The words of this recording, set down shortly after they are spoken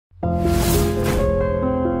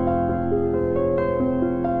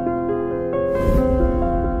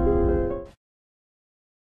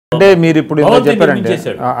అంటే మీరు ఇప్పుడు చెప్పారంటే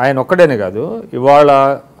ఆయన ఒక్కడేనే కాదు, ఇవాళ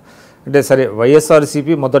అంటే సరే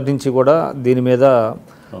వైఎస్ఆర్సీపీ మొదటి నుంచి కూడా దీని మీద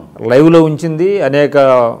లైవ్లో ఉంచింది, అనేక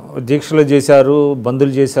దీక్షలు చేశారు,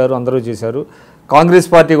 బందులు చేశారు, అందరూ చేశారు. కాంగ్రెస్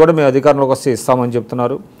పార్టీ కూడా మేము అధికారంలోకి వస్తే ఇస్తామని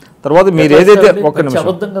చెప్తున్నారు. తర్వాత మీరు ఏదైతే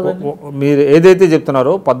మీరు ఏదైతే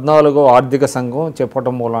చెప్తున్నారో 14వ ఆర్థిక సంఘం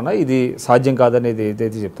చెప్పడం మూలన ఇది సాధ్యం కాదనేది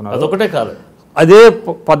ఏదైతే చెప్తున్నారో అదొకటే కాదు, అదే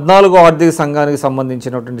 14వ ఆర్థిక సంఘానికి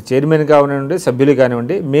సంబంధించినటువంటి చైర్మన్ కానివ్వండి, సభ్యులు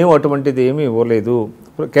కానివ్వండి, మేము అటువంటిది ఏమీ ఇవ్వలేదు,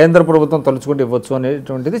 కేంద్ర ప్రభుత్వం తలుచుకుంటే ఇవ్వచ్చు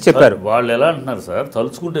అనేటువంటిది చెప్పారు. వాళ్ళు ఎలా అంటున్నారు సార్,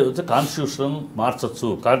 తలుచుకుంటే ఇవ్వచ్చు, కాన్స్టిట్యూషన్ మార్చచ్చు,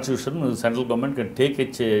 constitution central government can take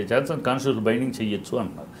it chance, constitution binding చేయొచ్చు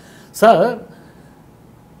అంటున్నారు. సార్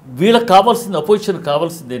వీళ్ళకి కావాల్సింది, అపోజిషన్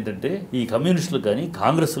కావాల్సింది ఏంటంటే ఈ కమ్యూనిస్టులకు కానీ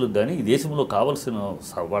కాంగ్రెస్లకు కానీ ఈ దేశంలో కావాల్సిన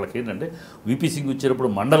వాళ్ళకి ఏంటంటే వీపీ సింగ్ వచ్చేటప్పుడు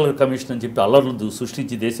మండల కమిషన్ అని చెప్పి అల్లర్లు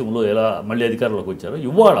సృష్టించి దేశంలో ఎలా మళ్ళీ అధికారంలోకి వచ్చారో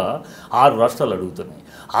ఇవాళ 6 రాష్ట్రాలు అడుగుతున్నాయి.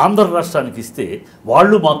 ఆంధ్ర రాష్ట్రానికి ఇస్తే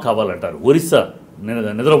వాళ్ళు మాకు కావాలంటారు, ఒరిస్సా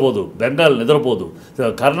నిద్రపోదు, బెంగాల్ నిద్రపోదు,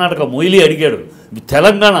 కర్ణాటక మొయిలీ అడిగాడు,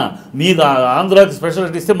 తెలంగాణ మీకు ఆంధ్రాకి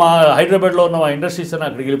స్పెషలిటీ ఇస్తే మా హైదరాబాద్లో ఉన్న ఇండస్ట్రీస్ అని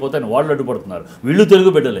అక్కడికి వెళ్ళిపోతాయని వాళ్ళు అడ్డుపడుతున్నారు, వీళ్ళు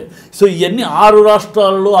తెలుగు బిడ్డలే. సో ఇవన్నీ 6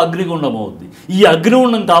 రాష్ట్రాల్లో అగ్నిగుండం అవుద్ది. ఈ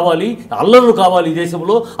అగ్నిగుండం కావాలి, అల్లర్లు కావాలి ఈ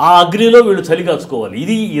దేశంలో, ఆ అగ్నిలో వీళ్ళు చలి కాచుకోవాలి.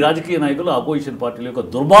 ఇది ఈ రాజకీయ నాయకులు అపోజిషన్ పార్టీల యొక్క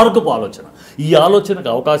దుర్మార్గపు ఆలోచన. ఈ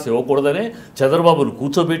ఆలోచనకు అవకాశం ఇవ్వకూడదనే చంద్రబాబును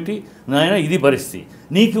కూర్చోబెట్టి నాయన ఇది పరిస్థితి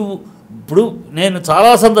నీకు. ఇప్పుడు నేను చాలా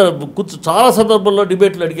సందర్భాల్లో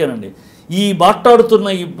డిబేట్లు అడిగానండి, ఈ మాట్లాడుతున్న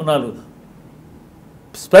ఈ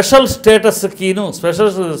స్పెషల్ స్టేటస్కిను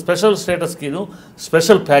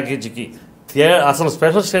స్పెషల్ ప్యాకేజీకి అసలు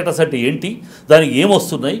స్పెషల్ స్టేటస్ అంటే ఏంటి, దానికి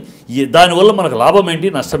ఏమొస్తున్నాయి, దానివల్ల మనకు లాభం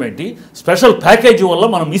ఏంటి, నష్టం ఏంటి, స్పెషల్ ప్యాకేజీ వల్ల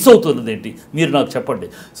మనం మిస్ అవుతున్నది ఏంటి, మీరు నాకు చెప్పండి.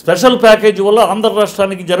 స్పెషల్ ప్యాకేజీ వల్ల ఆంధ్ర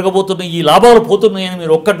రాష్ట్రానికి జరగబోతున్న ఈ లాభాలు పోతున్నాయని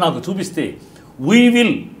మీరు ఒక్కటి నాకు చూపిస్తే వీ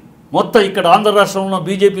విల్ మొత్తం ఇక్కడ ఆంధ్ర రాష్ట్రంలో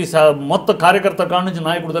బీజేపీ మొత్తం కార్యకర్త కాడ నుంచి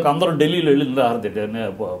నాయకుడి దాకా అందరం ఢిల్లీలో వెళ్ళి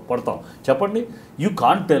పడతాం. చెప్పండి, యూ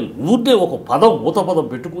కాంట్ టెల్. ఊరికే ఒక పదం, ఊత పదం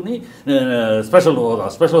పెట్టుకుని స్పెషల్ హోదా,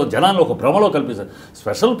 స్పెషల్ జనాన్ని ఒక భ్రమలో కల్పిస్తారు.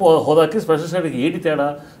 స్పెషల్ హోదాకి స్పెషల్ స్టేట్కి ఏంటి తేడా?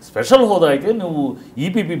 స్పెషల్ హోదాకి నువ్వు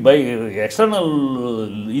ఈపీపీ బై ఎక్స్టర్నల్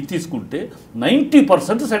ఇది తీసుకుంటే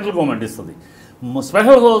 90% సెంట్రల్ గవర్నమెంట్ ఇస్తుంది.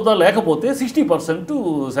 స్పెషల్ హోదా లేకపోతే 60%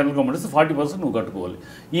 సెంట్రల్ గవర్నమెంట్ ఇస్తే 40% నువ్వు కట్టుకోవాలి.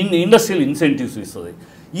 ఇండస్ట్రియల్ ఇన్సెంటివ్స్ ఇస్తుంది.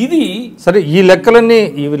 ఇది సరే, ఈ లెక్కలని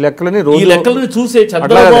చూసే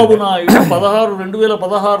చంద్రబాబు నాయుడు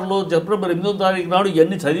 2016లో ఫిబ్రవరి 8వ తారీఖు నాడు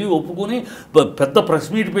ఇవన్నీ చదివి ఒప్పుకొని పెద్ద ప్రెస్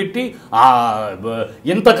మీట్ పెట్టి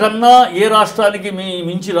ఇంతకన్నా ఏ రాష్ట్రానికి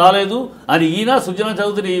మించి రాలేదు అని ఈయన సుజనా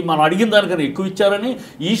చౌదరి మనం అడిగిన దానికన్నా ఎక్కువ ఇచ్చారని,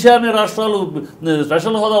 ఈశాన్య రాష్ట్రాలు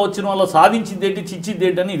స్పెషల్ హోదా వచ్చిన వల్ల సాధించింది ఏంటి, చిచ్చింది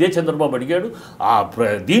ఏంటి అని ఇదే చంద్రబాబు అడిగాడు.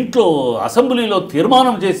 దీంట్లో అసెంబ్లీలో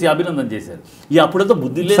తీర్మానం చేసి అభినందన చేశారు. అప్పుడైతే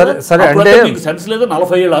బుద్ధి లేదు, మీకు సెన్స్ లేదు.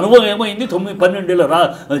 40 ఏళ్ళ అనుభవం ఏమైంది, 9-12 ఏళ్ళ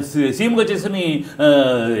సీఎంగా చేసిన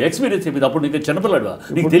ఎక్స్పీరియన్స్ చెప్పింది. అప్పుడు నీకు చిన్నపిల్లాడు,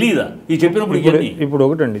 నీకు తెలియదా ఈ చెప్పినప్పుడు? ఇప్పుడు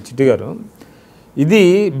ఒకటండి చిట్టి గారు, ఇది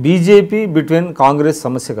బీజేపీ బిట్వీన్ కాంగ్రెస్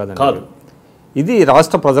సమస్య కాదు, ఇది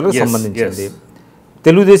రాష్ట్ర ప్రజలకు సంబంధించింది.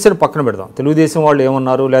 తెలుగుదేశం పక్కన పెడదాం, తెలుగుదేశం వాళ్ళు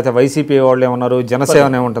ఏమన్నారు, లేకపోతే వైసీపీ వాళ్ళు ఏమన్నారు,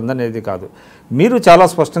 జనసేన ఏముంటుంది అనేది కాదు. మీరు చాలా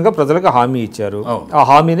స్పష్టంగా ప్రజలకు హామీ ఇచ్చారు, ఆ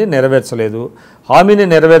హామీని నెరవేర్చలేదు. హామీని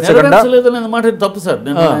నెరవేర్చలేదనే మాట తప్పు సార్,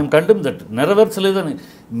 నేను కంటెంప్ట్ దట్. నెరవేర్చలేదని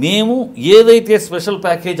మేము ఏదైతే స్పెషల్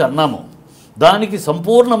ప్యాకేజ్ అన్నామో దానికి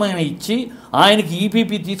సంపూర్ణమైన ఇచ్చి ఆయనకి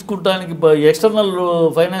EPP తీసుకుంటానికి, external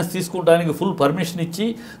finance తీసుకుంటానికి full permission ఇచ్చి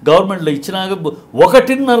గవర్నమెంట్లో ఇచ్చినాక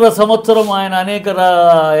 1.5 సంవత్సరం ఆయన అనేక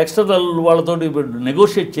ఎక్స్టర్నల్ వాళ్ళతోటి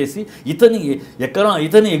నెగోషియేట్ చేసి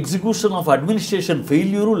ఇతని execution of administration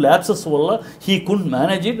failure lapses వల్ల he could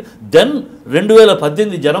manage it. Then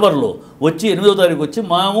 2018 జనవరిలో వచ్చి 8వ తారీఖు వచ్చి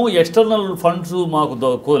మేము ఎక్స్టర్నల్ ఫండ్స్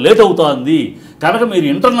మాకు లేట్ అవుతుంది కనుక మీరు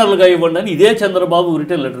ఇంటర్నల్గా ఇవ్వండి అని ఇదే చంద్రబాబు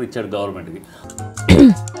రిటర్న్ లెటర్ ఇచ్చాడు గవర్నమెంట్కి.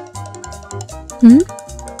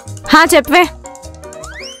 చెప్పే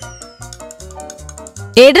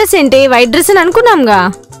ఏ డ్రెస్ ఏంటి? వైట్ డ్రెస్ అని అనుకున్నాంగా.